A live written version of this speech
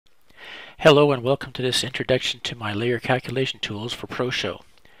Hello and welcome to this introduction to my layer calculation tools for ProShow.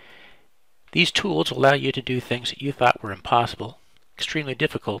 These tools allow you to do things that you thought were impossible, extremely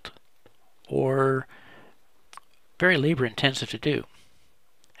difficult, or very labor intensive to do.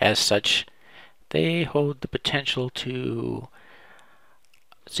 As such, they hold the potential to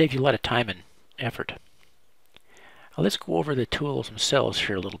save you a lot of time and effort. Now let's go over the tools themselves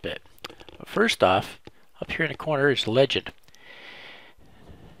here a little bit. First off, up here in the corner is the legend.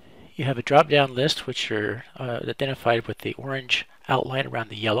 You have a drop-down list which are identified with the orange outline around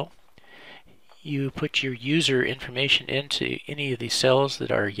the yellow. You put your user information into any of these cells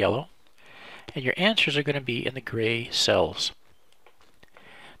that are yellow, and your answers are going to be in the gray cells.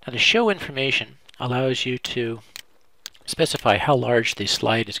 Now the show information allows you to specify how large the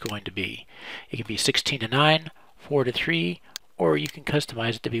slide is going to be. It can be 16:9, 4:3, or you can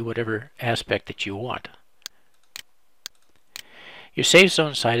customize it to be whatever aspect that you want. Your save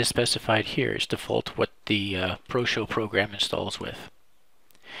zone side is specified here as default what the ProShow program installs with.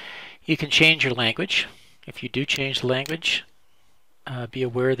 You can change your language. If you do change the language, be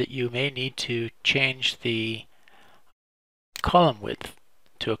aware that you may need to change the column width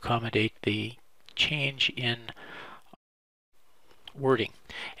to accommodate the change in wording.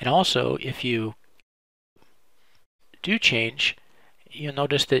 And also, if you do change, you'll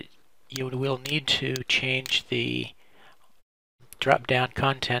notice that you will need to change the drop-down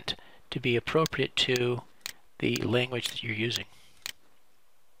content to be appropriate to the language that you're using.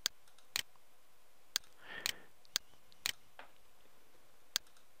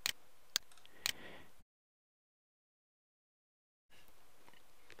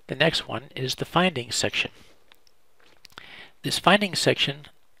 The next one is the findings section. This findings section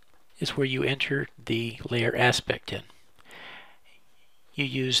is where you enter the layer aspect in. You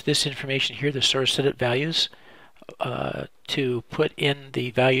use this information here, the source setup values, to put in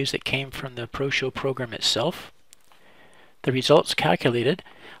the values that came from the ProShow program itself. The results calculated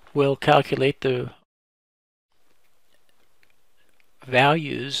will calculate the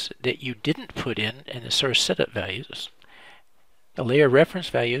values that you didn't put in the source setup values. The layer reference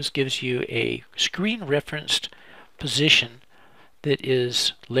values gives you a screen referenced position that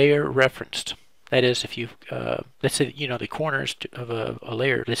is layer referenced. That is, if you let's say the corners of a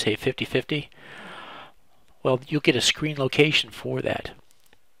layer, let's say 50-50. Well, you'll get a screen location for that.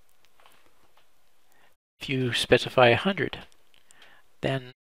 If you specify 100,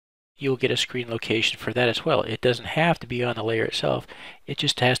 then you'll get a screen location for that as well. It doesn't have to be on the layer itself. It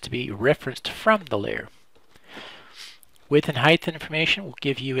just has to be referenced from the layer. Width and height information will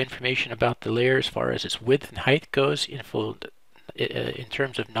give you information about the layer as far as its width and height goes in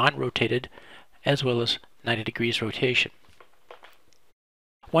terms of non-rotated as well as 90 degrees rotation.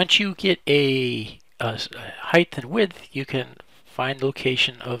 Once you get a height and width, you can find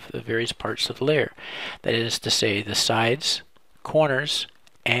location of the various parts of the layer. That is to say, the sides, corners,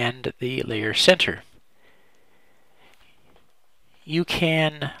 and the layer center. You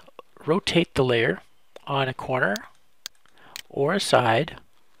can rotate the layer on a corner or a side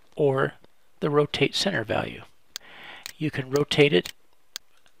or the rotate center value. You can rotate it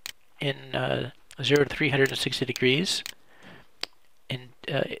in 0 to 360 degrees in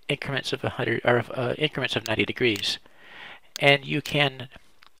increments of 100 or increments of 90 degrees, and you can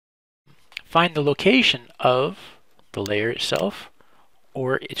find the location of the layer itself,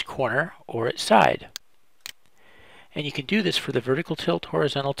 or its corner, or its side. And you can do this for the vertical tilt,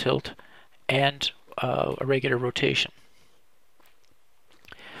 horizontal tilt, and a regular rotation.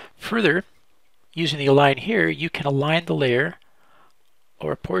 Further, using the align here, you can align the layer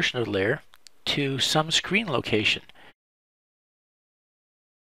or a portion of the layer to some screen location.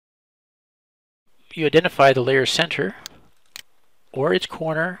 You identify the layer center or its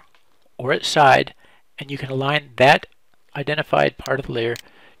corner or its side, and you can align that identified part of the layer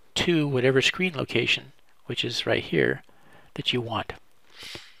to whatever screen location, which is right here, that you want.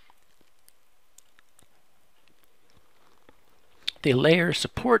 The layer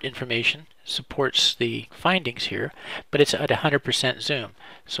support information supports the findings here, but it's at 100% zoom.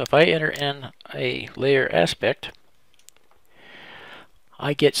 So if I enter in a layer aspect,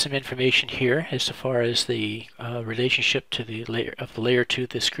 I get some information here as far as the relationship to the layer to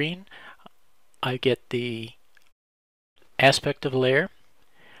the screen. I get the aspect of the layer,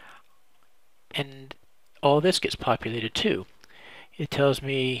 and all this gets populated too. It tells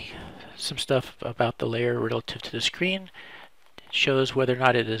me some stuff about the layer relative to the screen. It shows whether or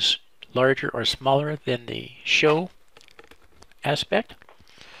not it is larger or smaller than the show aspect.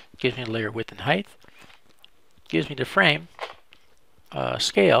 It gives me the layer width and height. It gives me the frame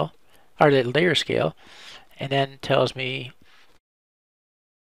scale, or the layer scale, and then tells me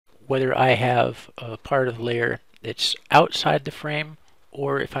whether I have a part of the layer that's outside the frame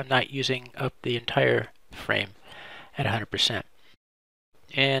or if I'm not using up the entire frame at 100%.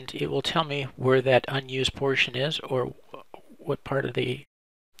 And it will tell me where that unused portion is or what part of the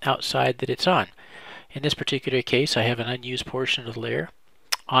outside that it's on. In this particular case, I have an unused portion of the layer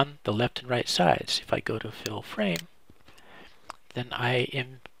on the left and right sides. If I go to Fill Frame, then I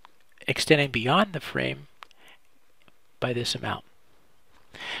am extending beyond the frame by this amount.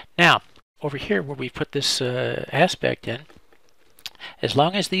 Now, over here where we put this aspect in, as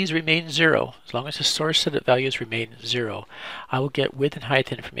long as these remain 0, as long as the source set values remain 0, I will get width and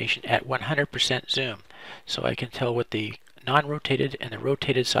height information at 100% zoom. So I can tell what the non-rotated and the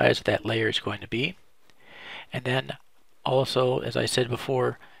rotated size of that layer is going to be. And then also, as I said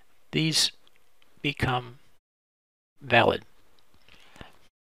before, these become valid.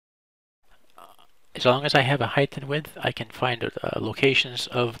 As long as I have a height and width, I can find locations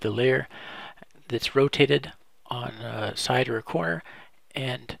of the layer that's rotated on a side or a corner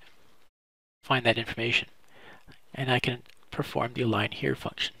and find that information. And I can perform the Align Here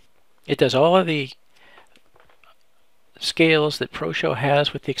function. It does all of the scales that ProShow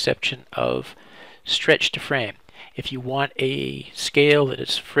has with the exception of stretch to frame. If you want a scale that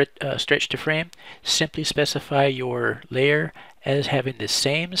is stretch to frame, simply specify your layer as having the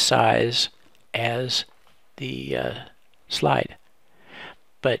same size as the slide.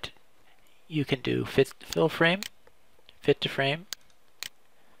 But you can do fill frame, fit to frame,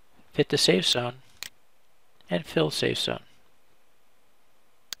 fit to safe zone, and fill safe zone.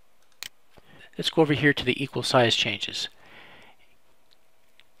 Let's go over here to the equal size changes.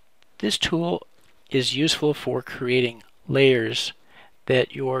 This tool is useful for creating layers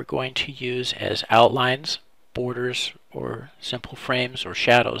that you're going to use as outlines, borders, or simple frames or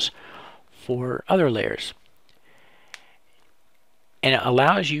shadows for other layers. And it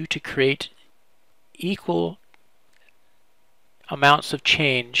allows you to create equal amounts of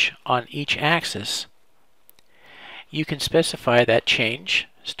change on each axis. You can specify that change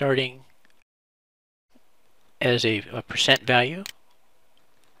starting as a percent value,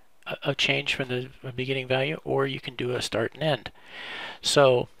 a change from the beginning value, or you can do a start and end.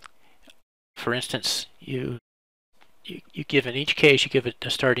 So, for instance, you give in each case, you give it a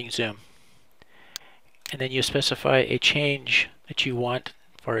starting zoom. And then you specify a change that you want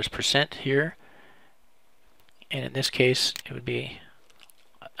as far as percent here. And in this case, it would be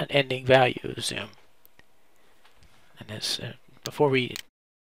an ending value of zoom. And this, before we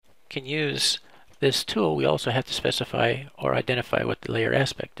can use this tool, we also have to specify or identify what the layer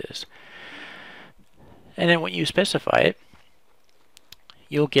aspect is. And then when you specify it,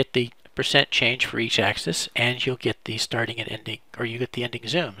 you'll get the percent change for each axis, and you'll get the starting and ending, or you get the ending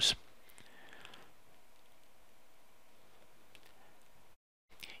zooms.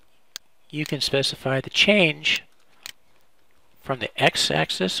 You can specify the change from the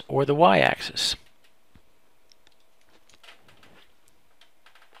x-axis or the y-axis.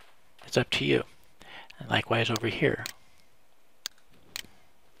 It's up to you. And likewise over here.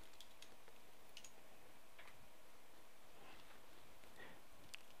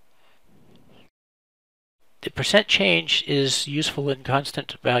 The percent change is useful in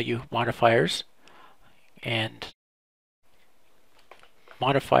constant value modifiers, and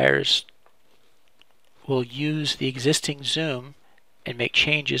modifiers will use the existing zoom and make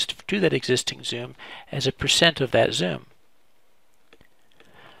changes to that existing zoom as a percent of that zoom.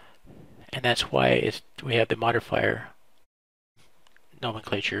 And that's why we have the modifier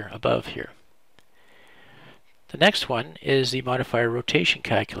nomenclature above here. The next one is the modifier rotation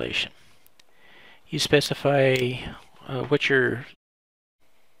calculation. You specify what your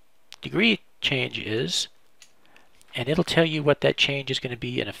degree change is, and it'll tell you what that change is going to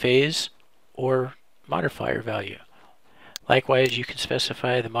be in a phase or modifier value. Likewise, you can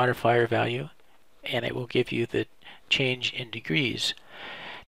specify the modifier value, and it will give you the change in degrees.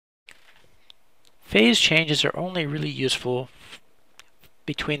 Phase changes are only really useful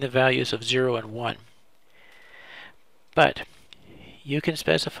between the values of 0 and 1. But you can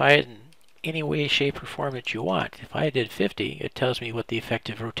specify it in any way, shape, or form that you want. If I did 50, it tells me what the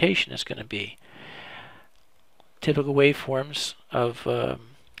effective rotation is going to be. Typical waveforms of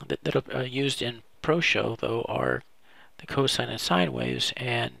that are used in ProShow, though, are the cosine and sine waves,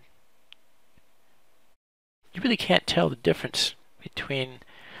 and you really can't tell the difference between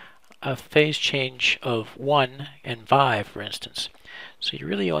a phase change of 1 and 5, for instance. So you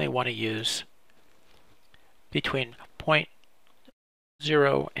really only want to use between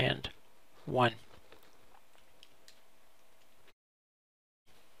 0.0 and 1.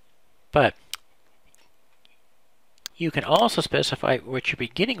 But You can also specify what your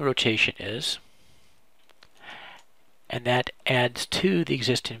beginning rotation is, and that adds to the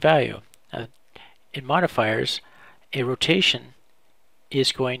existing value. In modifiers, a rotation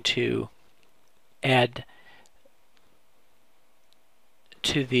is going to add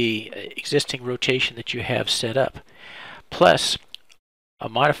to the existing rotation that you have set up. Plus, a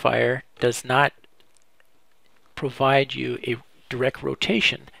modifier does not provide you a direct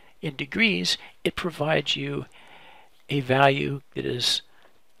rotation in degrees. It provides you a value that is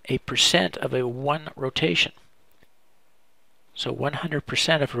a percent of a one rotation. So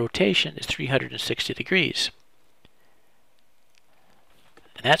 100% of rotation is 360 degrees.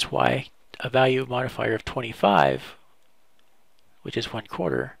 And that's why a value modifier of 25, which is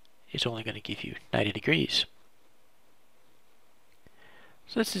 1/4, is only going to give you 90 degrees.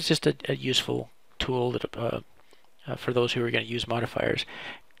 So this is just a useful tool that, for those who are going to use modifiers.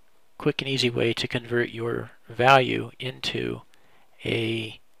 Quick and easy way to convert your value into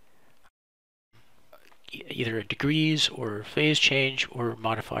either a degrees or phase change or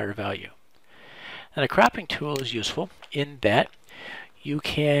modifier value. And the cropping tool is useful in that you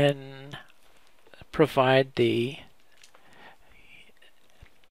can provide the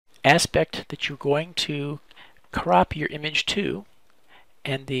aspect that you're going to crop your image to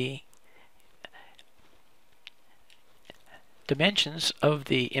and the dimensions of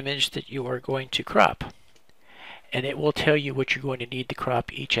the image that you are going to crop. And it will tell you what you're going to need to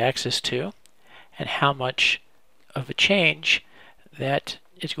crop each axis to and how much of a change that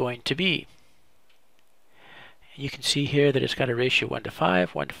is going to be. You can see here that it's got a ratio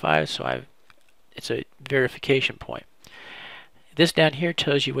 1:5, so it's a verification point. This down here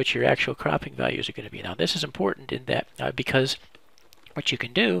tells you what your actual cropping values are going to be. Now this is important in that because what you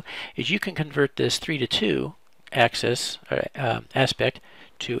can do is you can convert this 3:2 axis aspect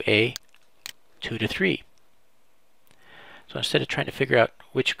to a 2:3. So instead of trying to figure out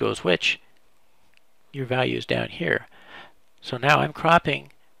which goes which, your value is down here. So now I'm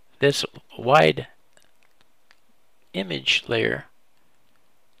cropping this wide image layer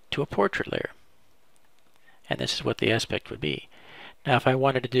to a portrait layer. And this is what the aspect would be. Now if I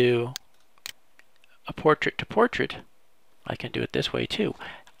wanted to do a portrait to portrait, I can do it this way too.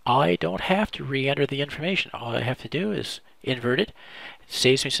 I don't have to re-enter the information. All I have to do is invert it. It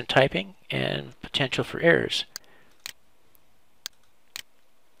saves me some typing and potential for errors.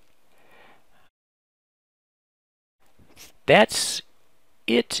 That's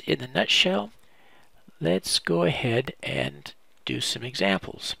it in a nutshell. Let's go ahead and do some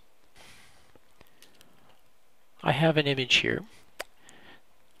examples. I have an image here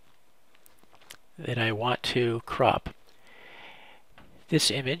that I want to crop. This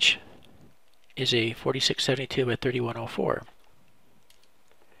image is a 4672 by 3104.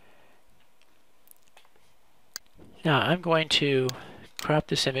 Now I'm going to crop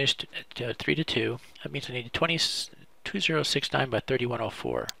this image to 3:2. That means I need 2069 by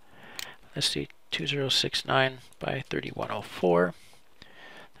 3104. Let's see, 2069 by 3104.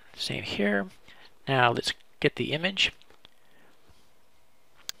 Same here. Now let's get the image.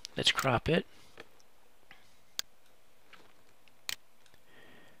 Let's crop it.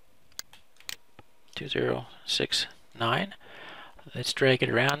 (2069). Let's drag it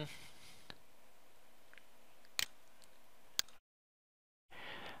around.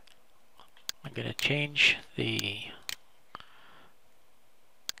 I'm going to change the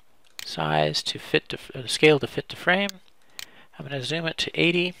size to fit to scale to fit to frame. I'm going to zoom it to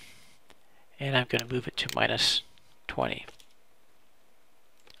 80, and I'm going to move it to -20.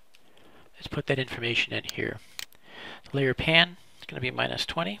 Let's put that information in here. The layer pan is going to be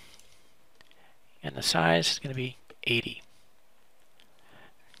 -20, and the size is going to be 80.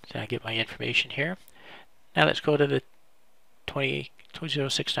 So I get my information here. Now let's go to the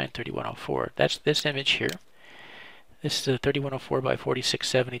 2069-3104. That's this image here. This is a 3104 by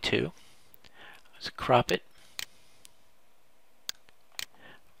 4672. Let's crop it.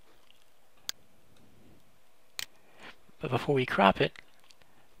 But before we crop it,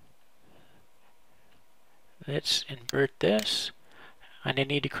 let's invert this. And I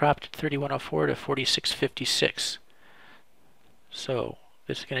need to crop to 3104 to 4656. So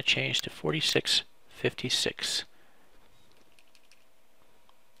this is going to change to 4656.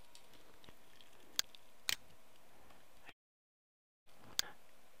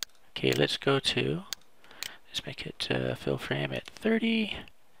 Okay, let's make it fill frame at 30,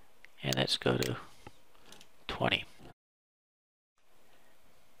 and let's go to 20.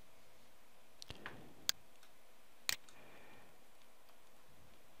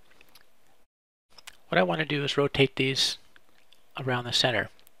 What I want to do is rotate these around the center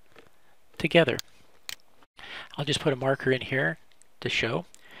together. I'll just put a marker in here to show.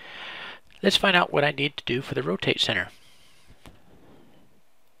 Let's find out what I need to do for the rotate center.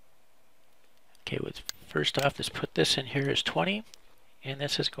 Okay, first off, let's put this in here as 20, and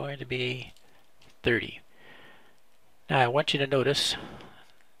this is going to be 30. Now I want you to notice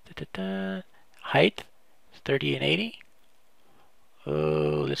height 30 and 80.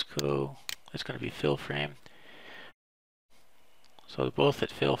 Oh, let's go. That's going to be fill frame. So both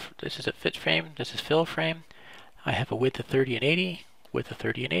at fill. This is a fit frame. This is fill frame. I have a width of 30 and 80. Width of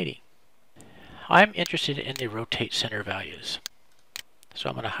 30 and 80. I'm interested in the rotate center values, so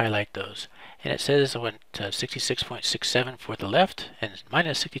I'm going to highlight those. And it says I want 66.67 for the left and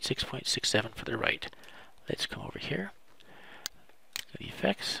minus 66.67 for the right. Let's come over here to the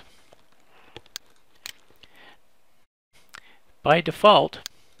effects. By default,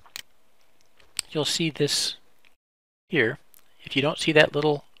 you'll see this here. If you don't see that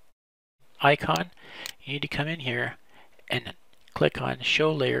little icon, you need to come in here and click on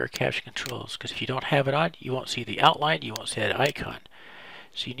Show Layer or Capture Controls, because if you don't have it on, you won't see the outline, you won't see that icon.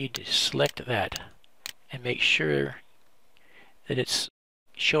 So you need to select that and make sure that it's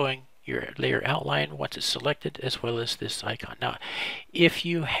showing your layer outline once it's selected, as well as this icon. Now, if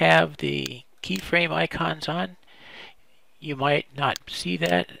you have the keyframe icons on, you might not see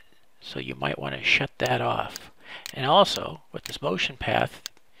that, so you might want to shut that off. And also, with this motion path,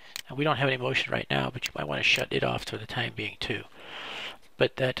 and we don't have any motion right now, but you might want to shut it off for the time being too.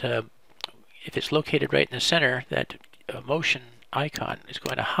 But that if it's located right in the center, that motion icon is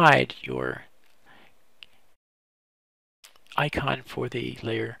going to hide your icon for the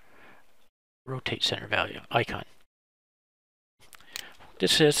layer rotate center value icon.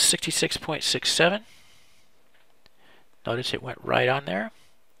 This is 66.67. Notice it went right on there.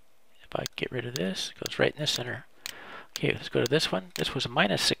 If I get rid of this, it goes right in the center. Okay, let's go to this one. This was a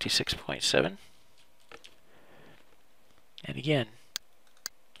minus 66.7. And again,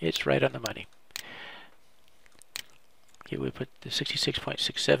 it's right on the money. Okay, we put the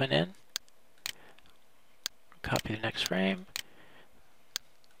 66.67 in. Copy the next frame.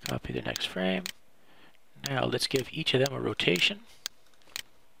 Copy the next frame. Now let's give each of them a rotation.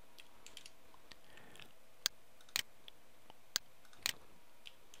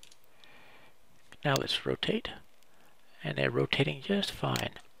 Now let's rotate. And they're rotating just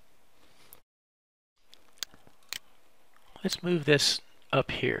fine. Let's move this up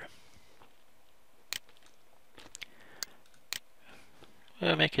here.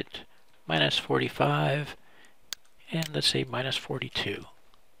 We'll make it minus 45, and let's say minus 42.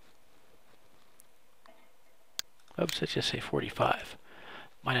 Oops, let's just say 45.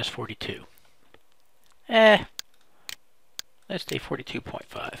 Minus 42. Let's say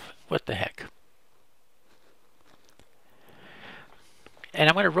 42.5. What the heck? And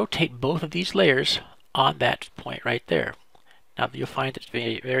I'm going to rotate both of these layers on that point right there. Now you'll find it's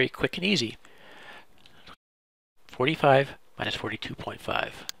very, very quick and easy. 45 minus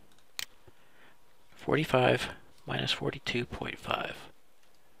 42.5. 45 minus 42.5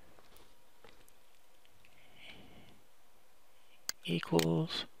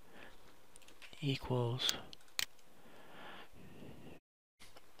 equals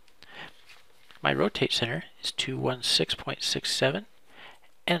my rotate center is 216.67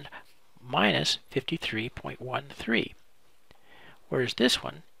 and minus 53.13, whereas this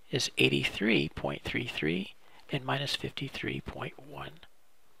one is 83.33 and minus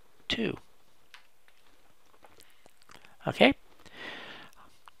 53.12. Okay,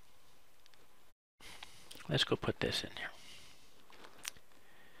 let's go put this in here.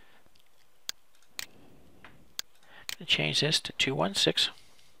 I'm going to change this to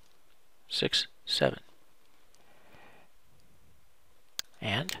 216.67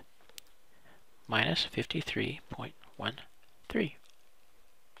 and minus 53.13.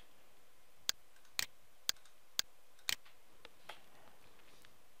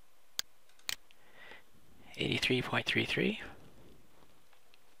 $83.33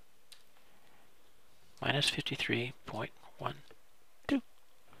 minus 53.12.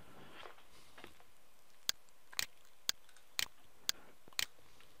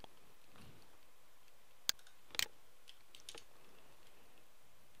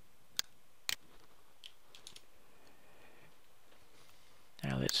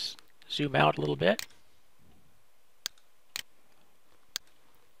 Now let's zoom out a little bit.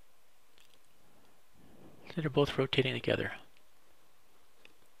 They're both rotating together.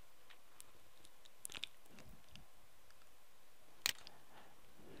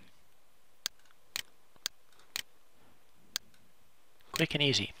 Quick and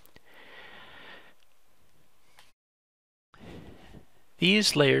easy.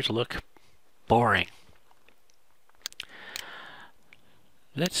 These layers look boring.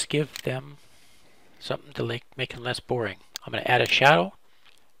 Let's give them something to make them less boring. I'm going to add a shadow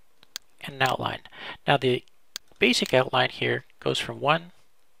and an outline. Now the basic outline here goes from 1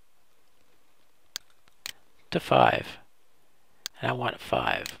 to 5, and I want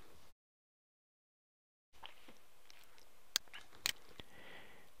 5.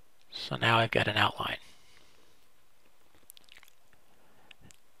 So now I've got an outline.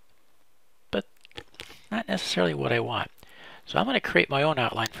 But not necessarily what I want. So I'm going to create my own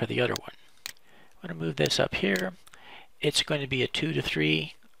outline for the other one. I'm going to move this up here. It's going to be a 2 to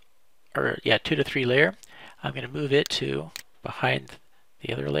 3 layer. I'm going to move it to behind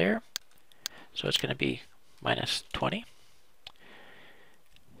the other layer. So it's going to be minus 20.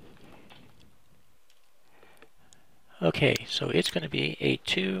 Okay, so it's going to be a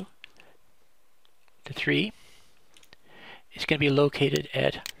 2 to 3. It's going to be located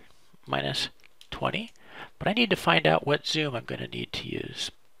at minus 20, but I need to find out what zoom I'm going to need to use.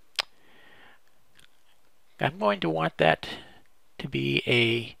 I'm going to want that to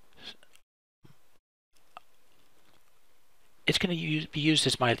be it's going to be used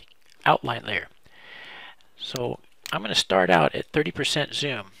as my outline layer. So I'm going to start out at 30%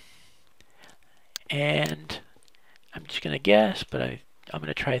 zoom, and I'm just going to guess, but I'm going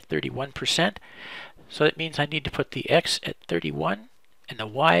to try 31%. So that means I need to put the X at 31 and the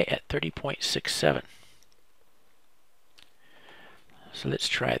Y at 30.67. So let's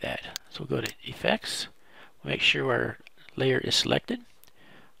try that. So we'll go to Effects, we'll make sure our layer is selected.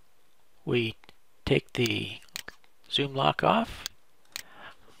 We take the zoom lock off,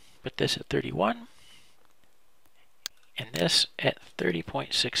 put this at 31, and this at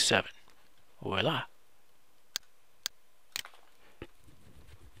 30.67. Voila!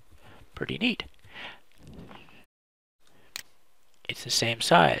 Pretty neat. It's the same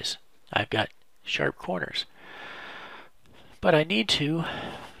size. I've got sharp corners. But I need to,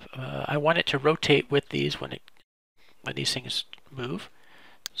 I want it to rotate with these when these things move.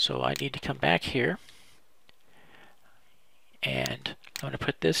 So I need to come back here, and I'm going to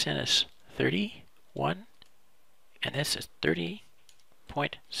put this in as 31, and this is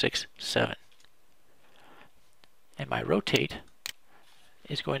 30.67. And my rotate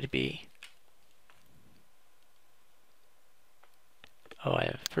is going to be,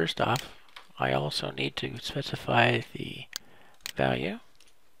 first off, I also need to specify the value.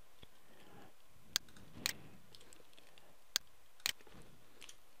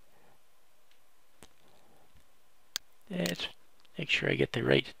 Let's make sure I get the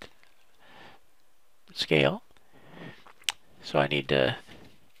right scale. So I need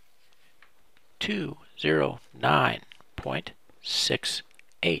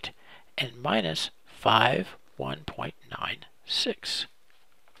 209.68 and minus 51.96.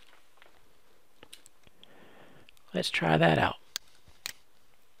 Let's try that out.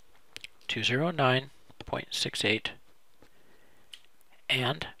 209.68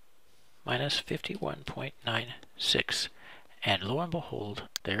 and minus 51.96, and lo and behold,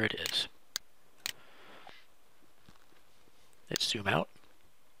 there it is. Let's zoom out.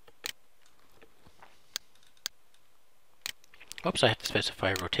 Oops, I have to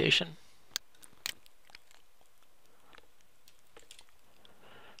specify rotation.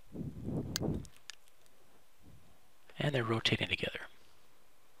 And they're rotating together.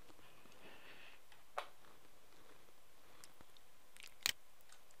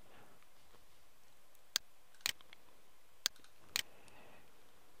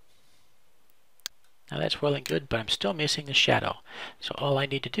 Now that's well and good, but I'm still missing the shadow. So all I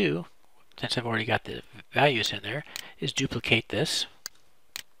need to do, since I've already got the values in there, is duplicate this.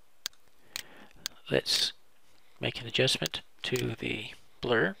 Let's make an adjustment to the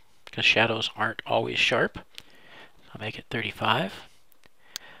blur, because shadows aren't always sharp. I'll make it 35.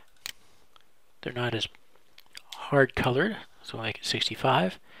 They're not as hard colored, so I'll make it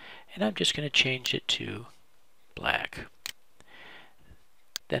 65. And I'm just going to change it to black.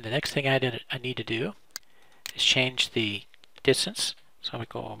 Then the next thing I need to do is change the distance. So I'm going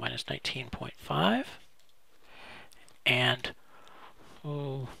to go minus 19.5 and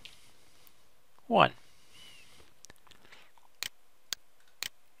 1.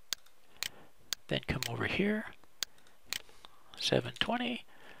 Then come over here, 720,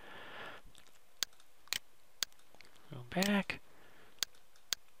 go back,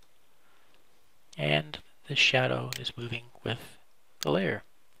 and the shadow is moving with the layer.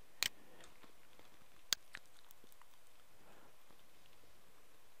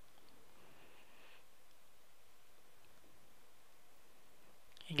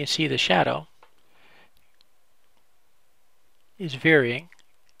 You can see the shadow is varying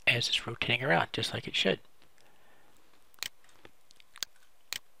as it's rotating around, just like it should.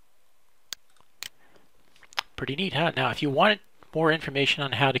 Pretty neat, huh? Now, if you wanted more information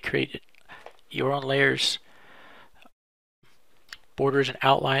on how to create your own layers, borders, and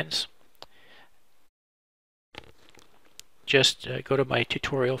outlines, just go to my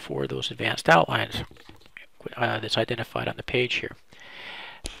tutorial for those advanced outlines that's identified on the page here.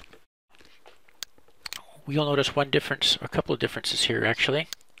 You'll notice one difference, or a couple of differences here actually.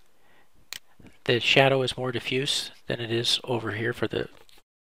 The shadow is more diffuse than it is over here for the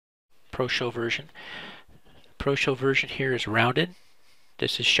ProShow version. ProShow version here is rounded.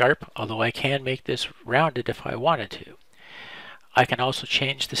 This is sharp, although I can make this rounded if I wanted to. I can also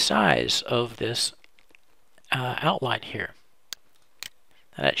change the size of this outline here.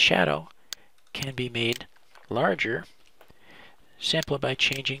 Now that shadow can be made larger simply by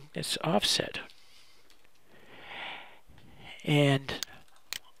changing its offset. And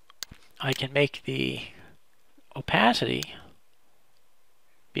I can make the opacity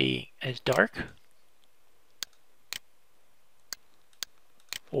be as dark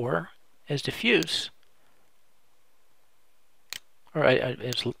or as diffuse, or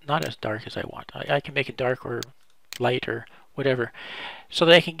it's not as dark as I want. I can make it dark or light or whatever, so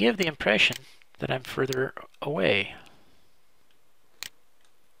that I can give the impression that I'm further away.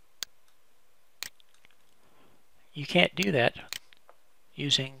 You can't do that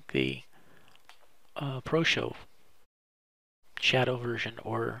using the ProShow shadow version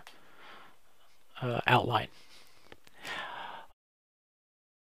or outline.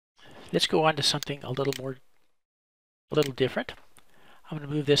 Let's go on to something a little different. I'm going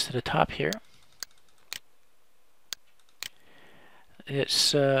to move this to the top here.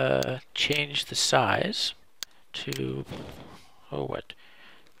 Let's change the size to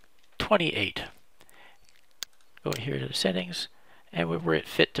 28. Go here to the settings, and we're at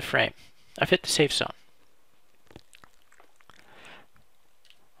fit to frame. I fit to safe zone.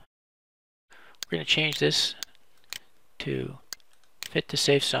 We're going to change this to fit to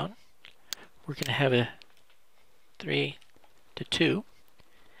safe zone. We're going to have a 3 to 2.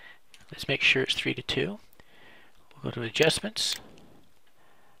 Let's make sure it's 3 to 2. We'll go to adjustments,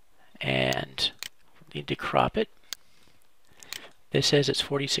 and we need to crop it. This says it's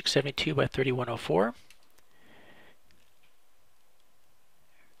 4672 by 3104.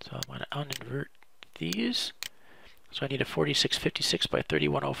 So I'm going to uninvert these. So I need a 4656 by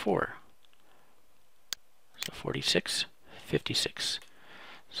 3104. So 4656.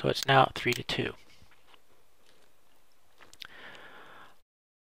 So it's now 3 to 2.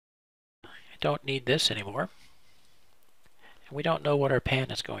 I don't need this anymore. And we don't know what our pan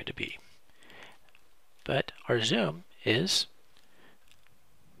is going to be. But our zoom is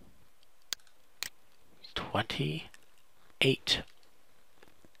 28.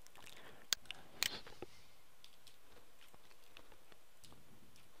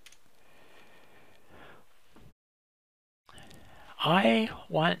 I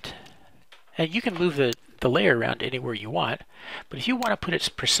want, and you can move the layer around anywhere you want, but if you want to put it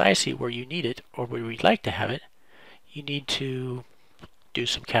precisely where you need it or where you'd like to have it, you need to do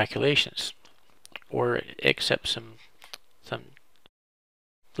some calculations or accept some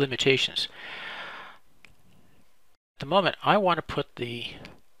limitations. At the moment, I want to put the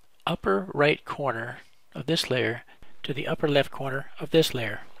upper right corner of this layer to the upper left corner of this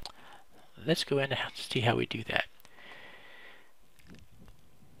layer. Let's go in and see how we do that.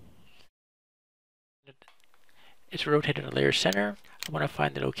 It's rotated in the layer center. I want to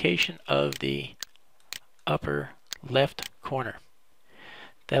find the location of the upper left corner.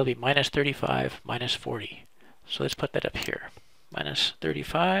 That'll be minus 35, minus 40. So let's put that up here. Minus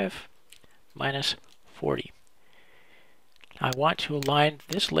 35, minus 40. I want to align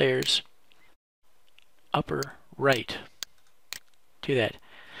this layer's upper right to that.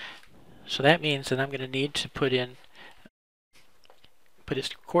 So that means that I'm going to need to put its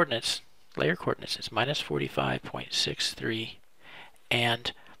coordinates, layer coordinates, is minus 45.63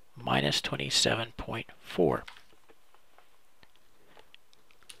 and minus 27.4.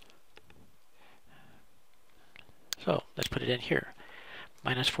 So let's put it in here.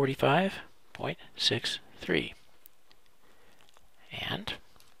 Minus 45.63 and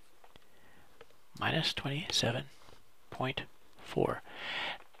minus 27.4.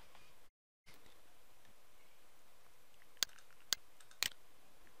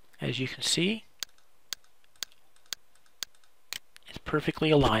 As you can see, it's perfectly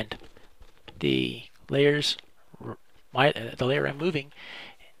aligned. The layers, the layer I'm moving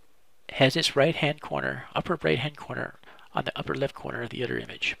has its right-hand corner, upper right-hand corner, on the upper left corner of the other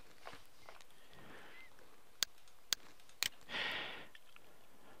image.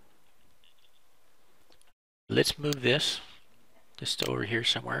 Let's move this just over here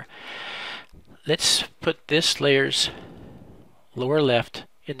somewhere. let's put this layer's lower left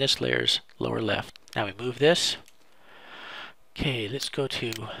in this layer's lower left. Now we move this. Okay, let's go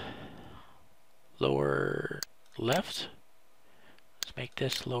to lower left. Let's make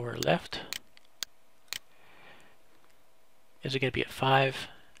this lower left. Is it going to be at 5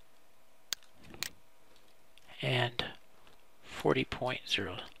 and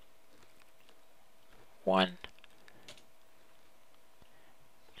 40.01?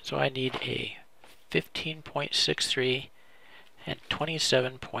 So I need a 15.63 and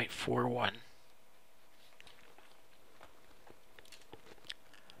 27.41.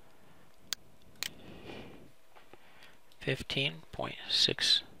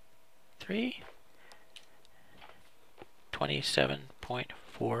 $15.63,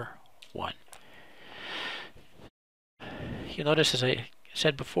 27.41. You'll notice, as I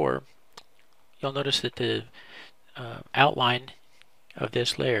said before, you'll notice that the outline of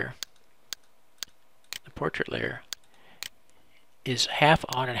this layer, the portrait layer, is half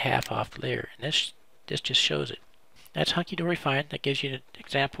on and half off the layer, and this just shows it. That's hunky-dory fine. That gives you an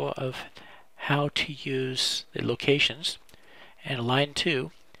example of how to use the locations. And line 2,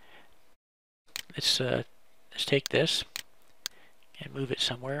 let's take this and move it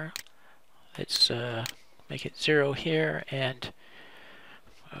somewhere. Let's make it 0 here and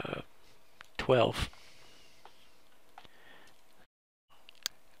 12.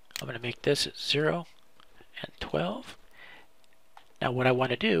 I'm going to make this at 0 and 12. Now what I want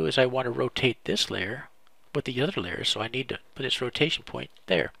to do is I want to rotate this layer with the other layer, so I need to put its rotation point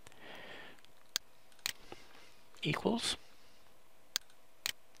there. Equals.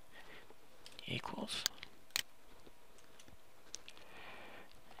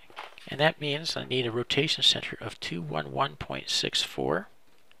 And that means I need a rotation center of 211.64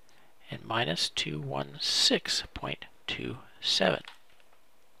 and minus 216.27.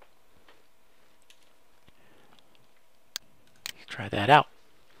 Try that out.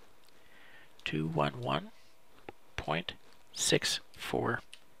 211.64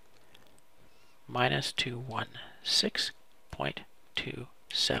 minus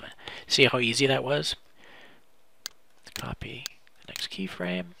 216.27. See how easy that was? Let's copy the next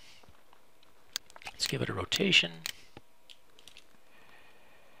keyframe. Let's give it a rotation.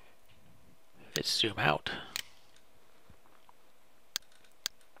 Let's zoom out.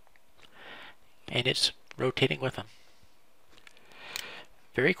 And it's rotating with them.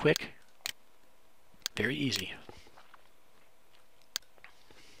 Very quick, very easy.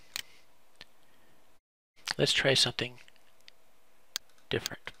 Let's try something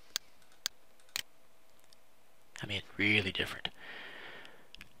different. I mean, really different.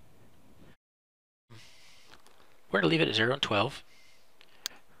 We're going to leave it at 0 and 12.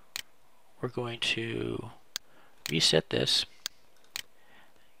 We're going to reset this,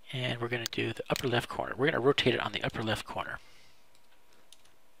 and we're going to do the upper left corner. We're going to rotate it on the upper left corner.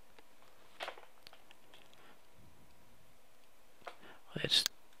 Let's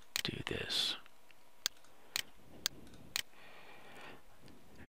do this.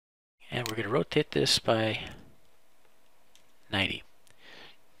 And we're going to rotate this by 90.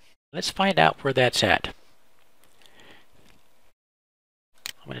 Let's find out where that's at.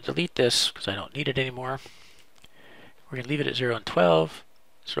 I'm going to delete this because I don't need it anymore. We're going to leave it at 0 and 12.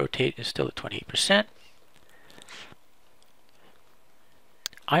 This rotate is still at 28%.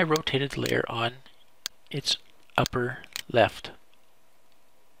 I rotated the layer on its upper left.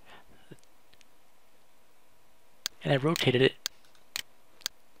 And I rotated it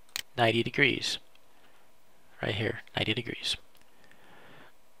 90 degrees. Right here, 90 degrees.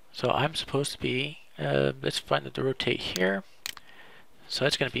 So I'm supposed to be, let's find the rotate here. So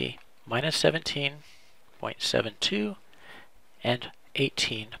it's going to be minus 17.72 and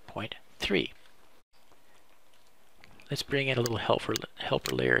 18.3. Let's bring in a little helper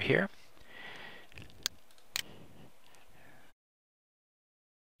layer here.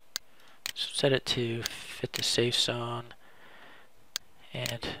 Set it to fit the safe zone,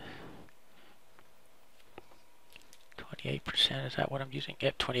 and 28%, is that what I'm using?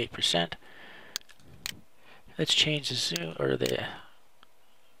 Yep, 28%. Let's change the zoom, or the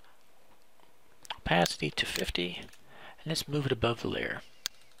opacity, to 50, and let's move it above the layer.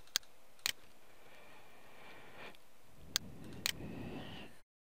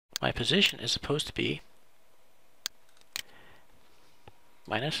 My position is supposed to be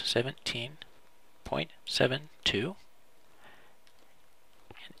minus 17.72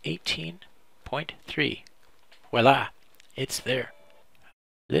 and 18.3. Voila, it's there.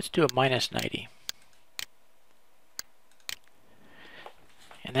 Let's do a minus 90.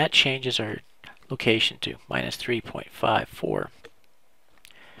 And that changes our location to minus 3.54.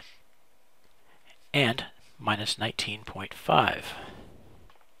 and minus 19.5.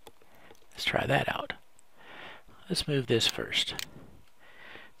 Let's try that out. Let's move this first.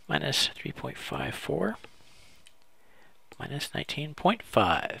 Minus 3.54 minus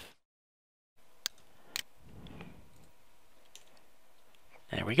 19.5.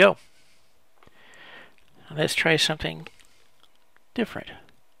 There we go. Now let's try something different.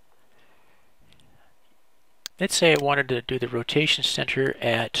 Let's say I wanted to do the rotation center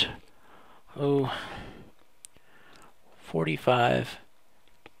at 45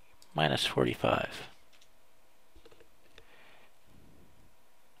 minus 45.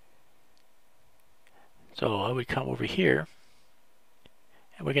 So I would come over here,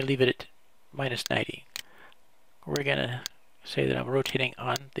 and we're going to leave it at minus 90. We're going to say that I'm rotating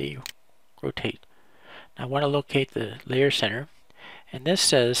on the rotate. Now I want to locate the layer center, and this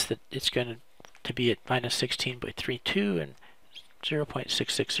says that it's going to be at minus 16.32 and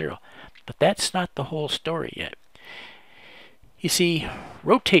 0.660. But that's not the whole story yet. You see,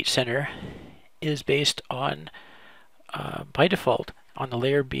 rotate center is based on, by default, on the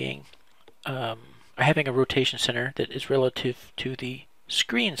layer being having a rotation center that is relative to the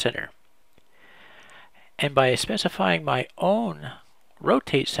screen center. And by specifying my own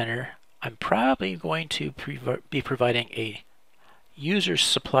rotate center, I'm probably going to be providing a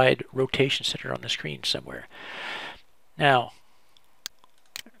user-supplied rotation center on the screen somewhere. Now,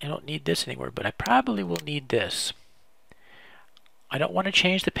 I don't need this anymore, but I probably will need this. I don't want to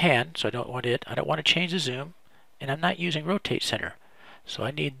change the pan, so I don't want it. I don't want to change the zoom, and I'm not using rotate center, so I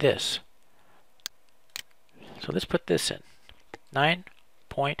need this. So let's put this in,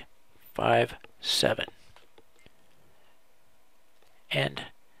 9.57 and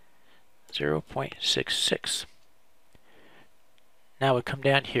 0.66. Now we come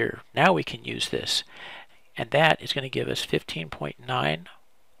down here. Now we can use this, and that is going to give us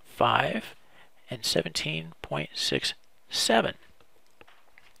 15.95 and 17.67.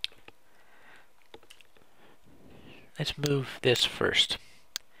 Let's move this first.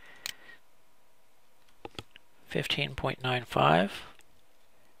 15.95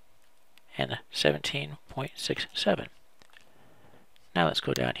 and 17.67. Now let's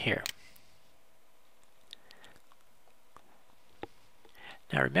go down here.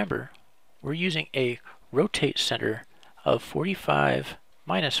 Now remember, we're using a rotate center of 45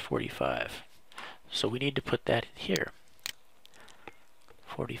 minus 45. So we need to put that in here.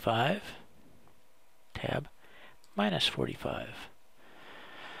 45, tab, minus 45.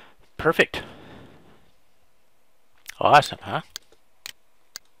 Perfect. Awesome, huh?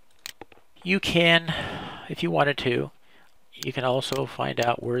 You can, if you wanted to, you can also find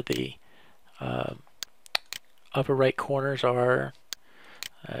out where the upper right corners are,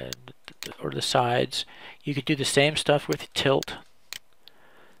 or the sides. You could do the same stuff with tilt.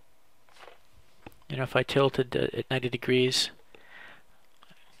 You know, if I tilted at 90 degrees,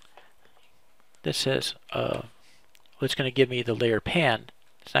 this says, well, it's going to give me the layer pan.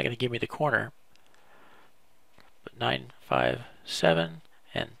 It's not going to give me the corner. But 9, 5, 7,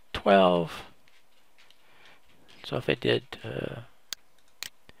 and 12. So if I did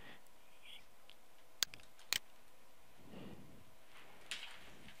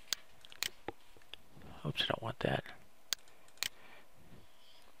oops, I don't want that.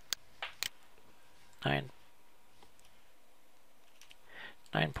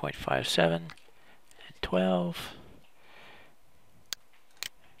 9.57 and 12,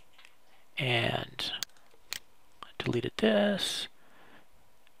 and deleted this,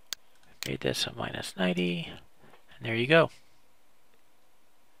 made this a minus 90, and there you go.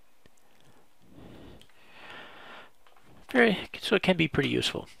 So it can be pretty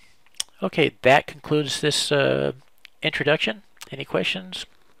useful. Okay, that concludes this introduction. Any questions?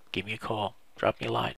 Give me a call. Drop me a line.